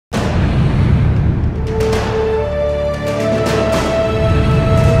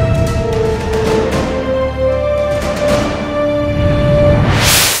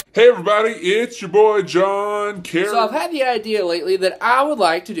Hey everybody, it's your boy John. So I've had the idea lately that I would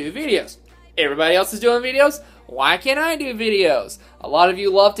like to do videos. Everybody else is doing videos. Why can't I do videos? A lot of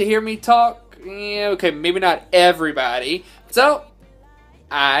you love to hear me talk. Yeah, okay, maybe not everybody. So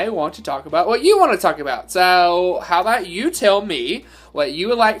I want to talk about what you want to talk about. So how about you tell me what you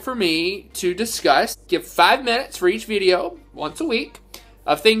would like for me to discuss. Give 5 minutes for each video, once a week,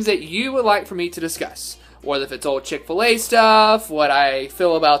 of things that you would like for me to discuss. Whether if it's old Chick-fil-A stuff, what I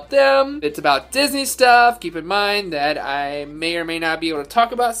feel about them, if it's about Disney stuff. Keep in mind that I may or may not be able to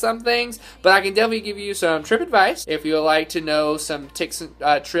talk about some things, but I can definitely give you some trip advice if you would like to know some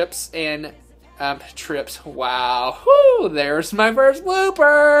trips. Wow, whoo, there's my first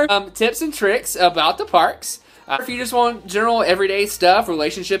blooper. Tips and tricks about the parks. If you just want general everyday stuff,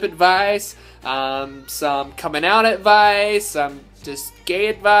 relationship advice, some coming out advice, some just gay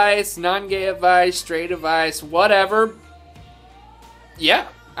advice, non-gay advice, straight advice, whatever. Yeah,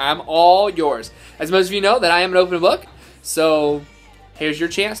 I'm all yours. As most of you know that I am an open book, so here's your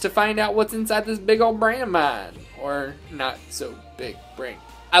chance to find out what's inside this big old brain of mine. Or not so big brain.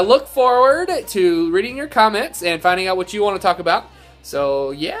 I look forward to reading your comments and finding out what you want to talk about.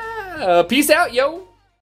 So yeah, peace out, yo!